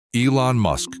Elon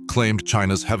Musk claimed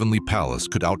China's heavenly palace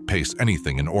could outpace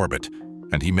anything in orbit,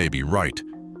 and he may be right.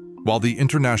 While the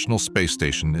International Space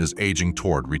Station is aging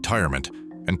toward retirement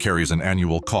and carries an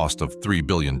annual cost of $3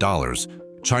 billion,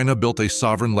 China built a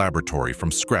sovereign laboratory from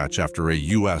scratch after a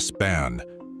US ban.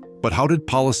 But how did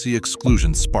policy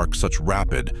exclusion spark such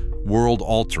rapid,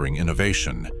 world-altering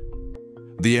innovation?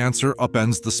 The answer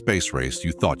upends the space race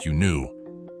you thought you knew.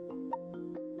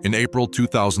 In April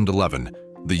 2011,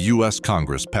 the U.S.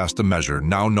 Congress passed a measure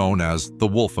now known as the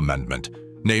Wolf Amendment,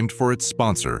 named for its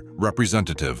sponsor,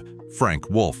 Representative Frank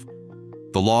Wolf.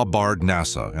 The law barred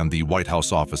NASA and the White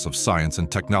House Office of Science and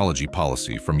Technology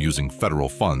Policy from using federal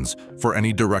funds for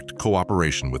any direct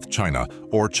cooperation with China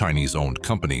or Chinese-owned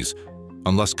companies,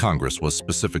 unless Congress was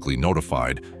specifically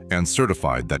notified and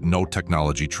certified that no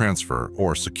technology transfer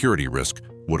or security risk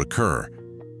would occur.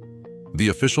 The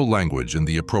official language in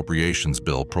the appropriations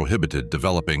bill prohibited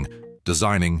developing,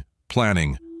 designing,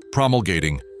 planning,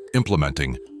 promulgating,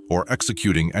 implementing, or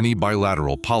executing any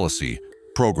bilateral policy,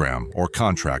 program, or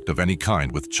contract of any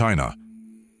kind with China.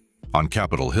 On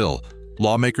Capitol Hill,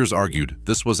 lawmakers argued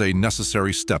this was a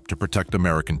necessary step to protect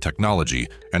American technology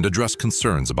and address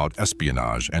concerns about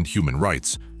espionage and human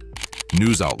rights.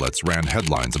 News outlets ran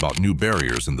headlines about new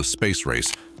barriers in the space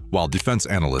race, while defense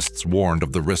analysts warned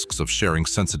of the risks of sharing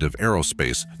sensitive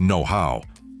aerospace know-how.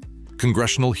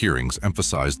 Congressional hearings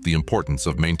emphasized the importance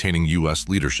of maintaining U.S.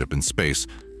 leadership in space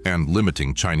and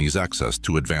limiting Chinese access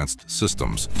to advanced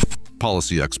systems.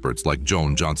 Policy experts like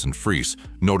Joan Johnson Freese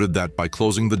noted that by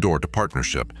closing the door to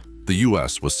partnership, the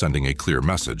U.S. was sending a clear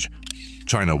message.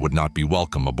 China would not be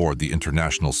welcome aboard the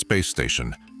International Space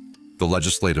Station. The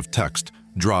legislative text,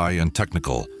 dry and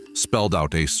technical, spelled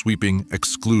out a sweeping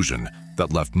exclusion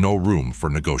that left no room for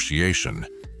negotiation.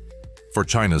 For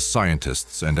China's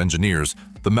scientists and engineers,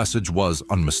 the message was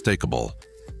unmistakable.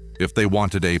 If they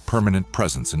wanted a permanent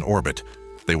presence in orbit,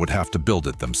 they would have to build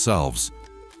it themselves.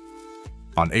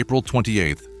 On April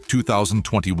 28,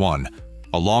 2021,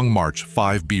 a Long March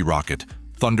 5B rocket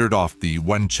thundered off the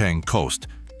Wentian coast,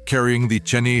 carrying the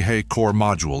Tianhe core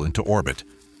module into orbit.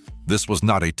 This was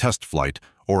not a test flight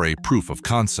or a proof of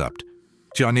concept.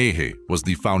 Tianhe was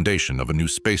the foundation of a new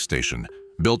space station,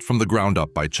 built from the ground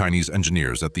up by Chinese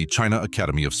engineers at the China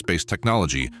Academy of Space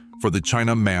Technology for the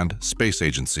China Manned Space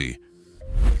Agency.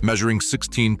 Measuring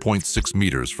 16.6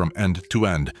 meters from end to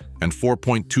end and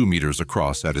 4.2 meters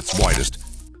across at its widest,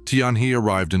 Tianhe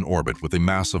arrived in orbit with a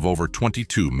mass of over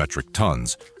 22 metric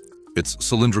tons. Its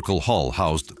cylindrical hull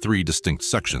housed 3 distinct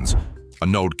sections: a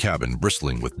node cabin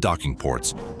bristling with docking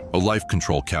ports, a life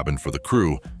control cabin for the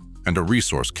crew, and a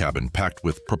resource cabin packed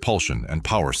with propulsion and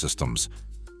power systems.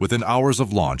 Within hours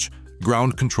of launch,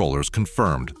 ground controllers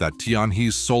confirmed that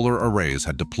Tianhe's solar arrays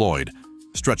had deployed,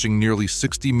 stretching nearly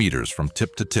 60 meters from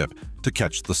tip to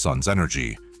catch the sun's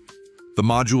energy. The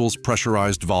module's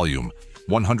pressurized volume,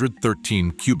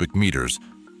 113 cubic meters,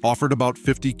 offered about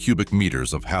 50 cubic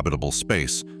meters of habitable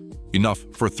space, enough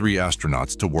for 3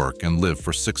 astronauts to work and live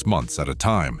for 6 months at a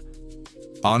time.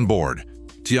 On board,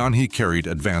 Tianhe carried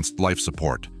advanced life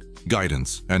support,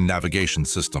 guidance, and navigation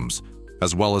systems,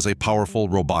 as well as a powerful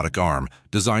robotic arm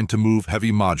designed to move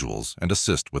heavy modules and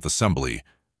assist with assembly.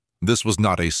 This was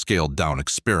not a scaled-down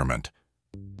experiment.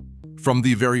 From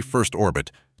the very first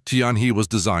orbit, Tianhe was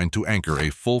designed to anchor a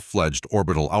full-fledged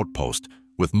orbital outpost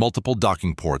with multiple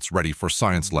docking ports ready for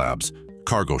science labs,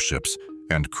 cargo ships,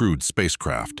 and crewed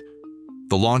spacecraft.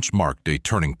 The launch marked a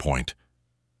turning point.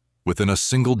 Within a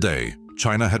single day,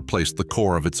 China had placed the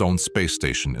core of its own space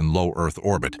station in low Earth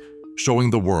orbit, showing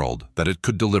the world that it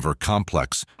could deliver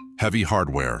complex, heavy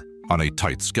hardware on a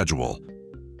tight schedule.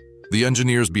 The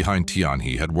engineers behind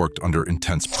Tianhe had worked under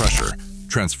intense pressure,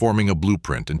 transforming a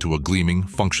blueprint into a gleaming,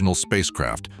 functional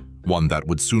spacecraft, one that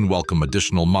would soon welcome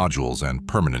additional modules and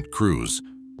permanent crews.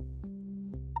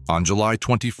 On July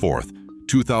 24,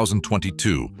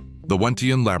 2022, the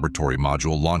Wentian laboratory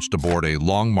module launched aboard a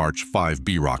Long March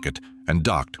 5B rocket and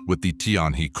docked with the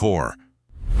Tianhe core.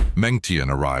 Mengtian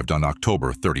arrived on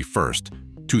October 31,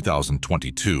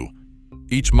 2022.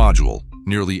 Each module,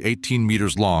 nearly 18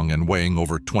 meters long and weighing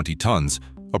over 20 tons,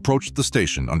 approached the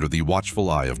station under the watchful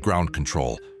eye of ground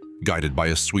control, guided by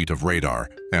a suite of radar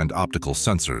and optical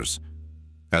sensors.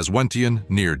 As Wentian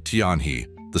neared Tianhe,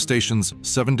 the station's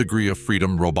 7-degree of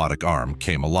freedom robotic arm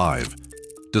came alive.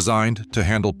 Designed to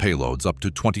handle payloads up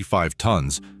to 25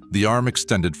 tons, the arm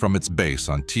extended from its base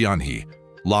on Tianhe,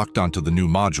 locked onto the new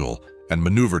module, and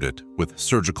maneuvered it with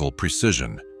surgical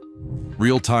precision.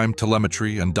 Real-time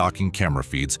telemetry and docking camera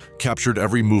feeds captured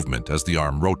every movement as the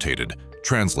arm rotated,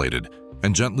 translated,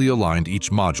 and gently aligned each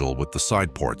module with the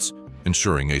side ports,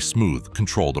 ensuring a smooth,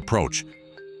 controlled approach.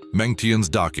 Mengtian's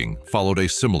docking followed a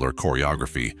similar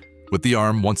choreography, with the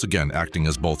arm once again acting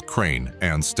as both crane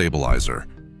and stabilizer.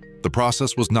 The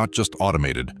process was not just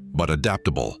automated, but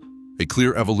adaptable, a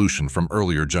clear evolution from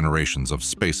earlier generations of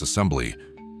space assembly.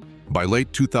 By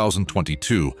late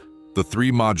 2022, the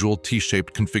three-module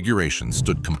T-shaped configuration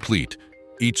stood complete,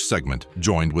 each segment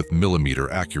joined with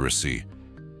millimeter accuracy.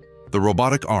 The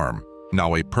robotic arm,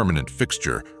 now a permanent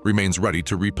fixture, remains ready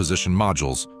to reposition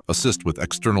modules, assist with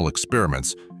external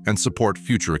experiments, and support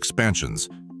future expansions,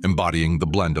 embodying the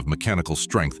blend of mechanical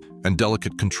strength and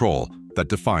delicate control that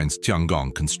defines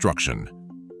Tiangong construction.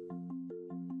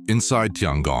 Inside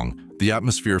Tiangong, the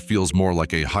atmosphere feels more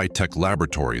like a high-tech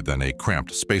laboratory than a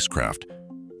cramped spacecraft.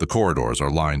 The corridors are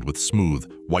lined with smooth,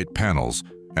 white panels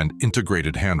and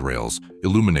integrated handrails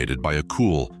illuminated by a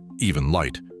cool, even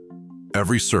light.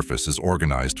 Every surface is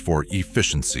organized for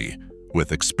efficiency,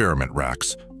 with experiment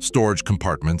racks, storage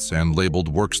compartments, and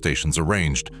labeled workstations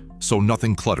arranged so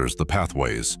nothing clutters the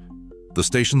pathways. The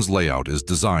station's layout is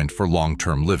designed for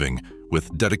long-term living,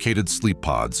 with dedicated sleep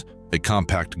pods, a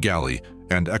compact galley,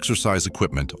 and exercise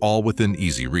equipment all within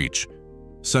easy reach.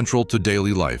 Central to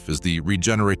daily life is the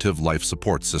regenerative life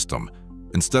support system.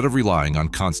 Instead of relying on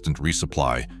constant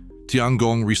resupply,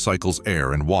 Tiangong recycles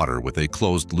air and water with a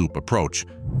closed-loop approach.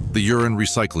 The urine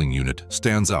recycling unit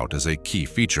stands out as a key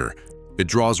feature. It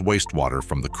draws wastewater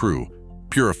from the crew,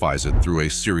 purifies it through a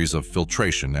series of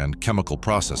filtration and chemical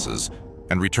processes,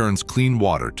 and returns clean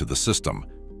water to the system.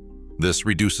 This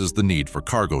reduces the need for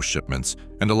cargo shipments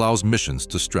and allows missions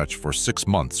to stretch for 6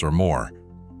 months or more.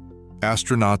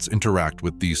 Astronauts interact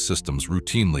with these systems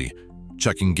routinely,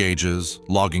 checking gauges,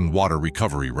 logging water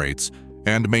recovery rates,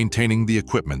 and maintaining the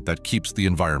equipment that keeps the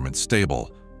environment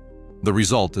stable. The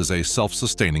result is a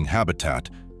self-sustaining habitat,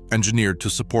 engineered to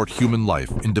support human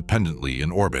life independently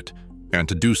in orbit, and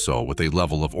to do so with a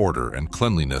level of order and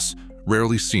cleanliness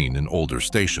rarely seen in older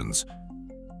stations.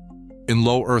 In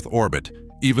low Earth orbit,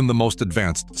 even the most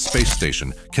advanced space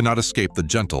station cannot escape the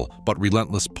gentle but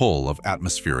relentless pull of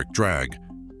atmospheric drag.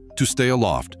 To stay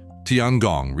aloft,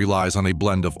 Tiangong relies on a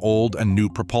blend of old and new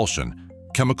propulsion,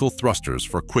 chemical thrusters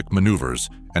for quick maneuvers,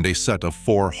 and a set of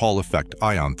 4 Hall-effect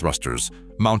ion thrusters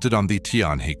mounted on the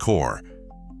Tianhe core.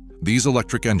 These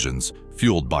electric engines,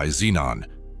 fueled by xenon,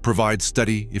 provide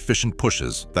steady, efficient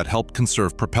pushes that help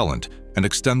conserve propellant and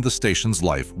extend the station's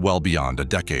life well beyond a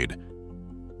decade.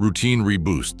 Routine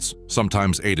reboosts,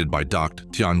 sometimes aided by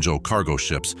docked Tianzhou cargo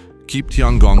ships, keep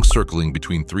Tiangong circling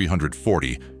between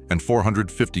 340 and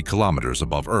 450 kilometers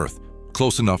above Earth,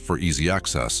 close enough for easy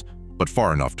access, but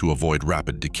far enough to avoid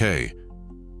rapid decay.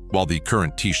 While the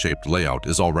current T-shaped layout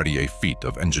is already a feat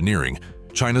of engineering,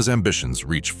 China's ambitions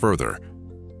reach further.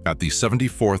 At the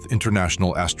 74th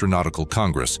International Astronautical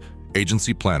Congress,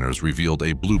 agency planners revealed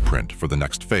a blueprint for the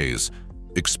next phase,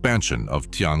 expansion of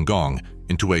Tiangong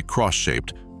into a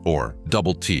cross-shaped, or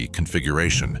double T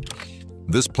configuration.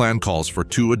 This plan calls for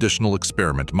 2 additional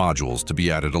experiment modules to be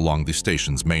added along the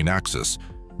station's main axis,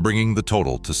 bringing the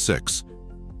total to 6.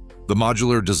 The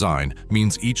modular design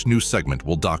means each new segment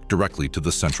will dock directly to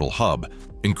the central hub,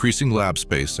 increasing lab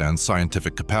space and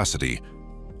scientific capacity.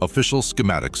 Official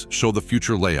schematics show the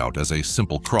future layout as a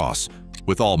simple cross,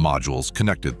 with all modules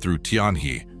connected through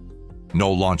Tianhe.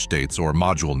 No launch dates or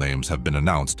module names have been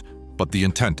announced, but the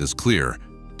intent is clear.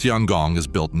 Tiangong is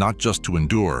built not just to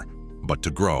endure, but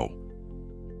to grow.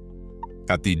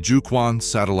 At the Jiuquan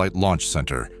Satellite Launch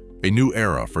Center, a new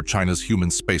era for China's human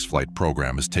spaceflight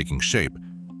program is taking shape.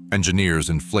 Engineers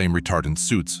in flame-retardant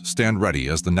suits stand ready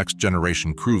as the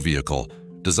next-generation crew vehicle,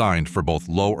 designed for both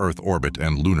low Earth orbit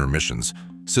and lunar missions,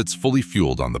 sits fully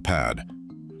fueled on the pad.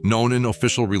 Known in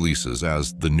official releases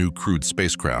as the new crewed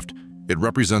spacecraft, it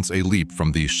represents a leap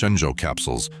from the Shenzhou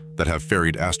capsules that have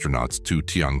ferried astronauts to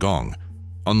Tiangong.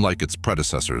 Unlike its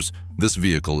predecessors, this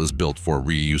vehicle is built for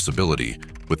reusability,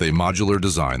 with a modular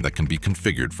design that can be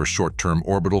configured for short-term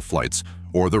orbital flights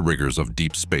or the rigors of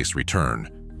deep space return.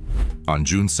 On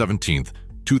June 17,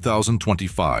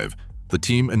 2025, the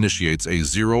team initiates a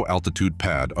zero-altitude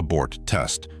pad abort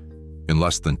test. In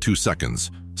less than 2 seconds,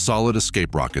 solid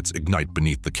escape rockets ignite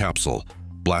beneath the capsule,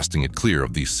 blasting it clear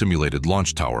of the simulated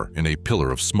launch tower in a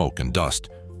pillar of smoke and dust.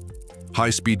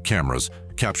 High-speed cameras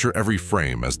capture every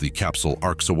frame as the capsule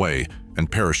arcs away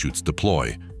and parachutes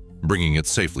deploy, bringing it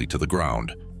safely to the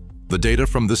ground. The data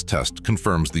from this test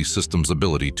confirms the system's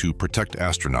ability to protect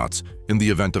astronauts in the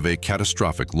event of a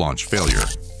catastrophic launch failure.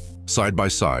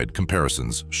 Side-by-side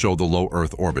comparisons show the low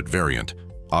Earth orbit variant,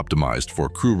 optimized for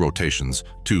crew rotations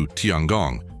to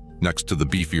Tiangong, next to the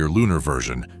beefier lunar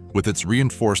version with its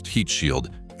reinforced heat shield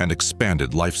and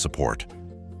expanded life support.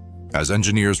 As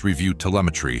engineers review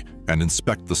telemetry and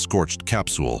inspect the scorched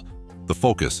capsule, the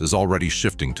focus is already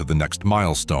shifting to the next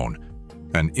milestone,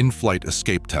 an in-flight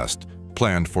escape test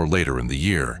planned for later in the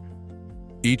year.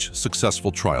 Each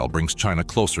successful trial brings China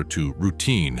closer to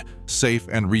routine, safe,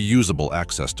 and reusable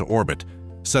access to orbit,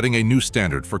 setting a new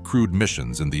standard for crewed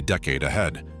missions in the decade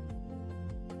ahead.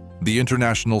 The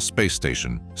International Space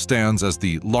Station stands as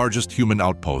the largest human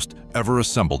outpost ever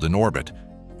assembled in orbit,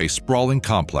 a sprawling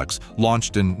complex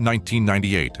launched in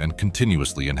 1998 and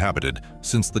continuously inhabited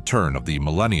since the turn of the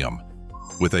millennium.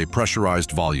 With a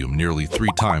pressurized volume nearly 3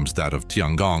 times that of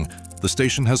Tiangong, the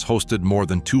station has hosted more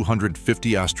than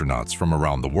 250 astronauts from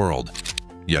around the world.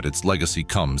 Yet its legacy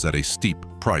comes at a steep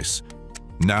price.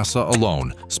 NASA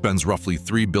alone spends roughly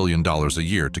 $3 billion a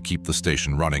year to keep the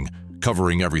station running,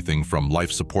 covering everything from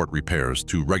life support repairs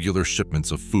to regular shipments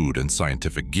of food and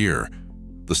scientific gear.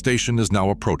 The station is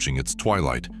now approaching its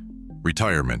twilight.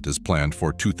 Retirement is planned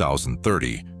for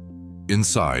 2030.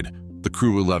 Inside, the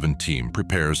Crew 11 team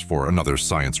prepares for another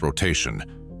science rotation.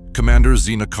 Commander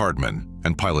Zena Cardman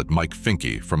and pilot Mike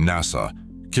Finke from NASA,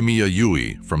 Kimiya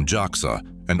Yui from JAXA,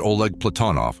 and Oleg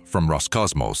Platonov from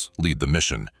Roscosmos lead the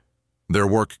mission. Their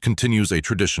work continues a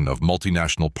tradition of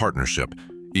multinational partnership,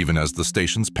 even as the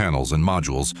station's panels and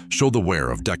modules show the wear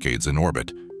of decades in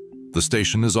orbit. The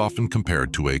station is often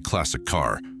compared to a classic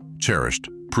car, cherished,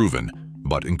 proven,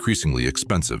 but increasingly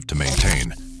expensive to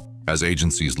maintain. As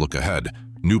agencies look ahead,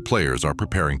 new players are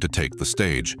preparing to take the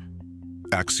stage.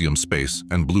 Axiom Space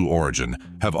and Blue Origin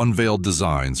have unveiled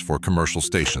designs for commercial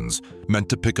stations meant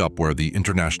to pick up where the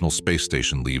International Space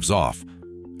Station leaves off.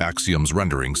 Axiom's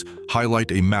renderings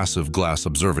highlight a massive glass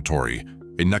observatory,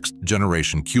 a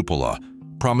next-generation cupola,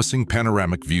 promising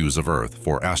panoramic views of Earth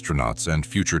for astronauts and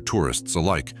future tourists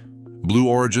alike. Blue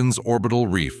Origin's orbital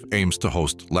reef aims to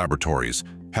host laboratories,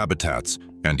 habitats,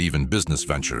 and even business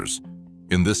ventures.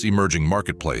 In this emerging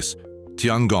marketplace,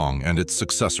 Tiangong and its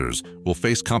successors will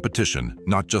face competition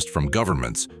not just from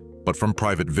governments, but from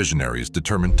private visionaries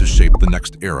determined to shape the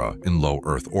next era in low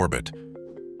Earth orbit.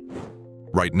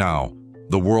 Right now,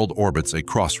 the world orbits a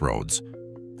crossroads.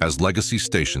 As legacy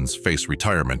stations face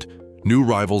retirement, new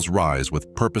rivals rise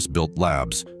with purpose-built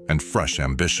labs and fresh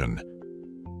ambition.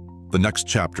 The next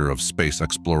chapter of space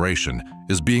exploration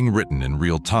is being written in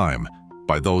real time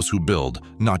by those who build,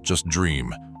 not just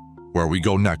dream. Where we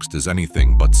go next is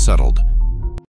anything but settled.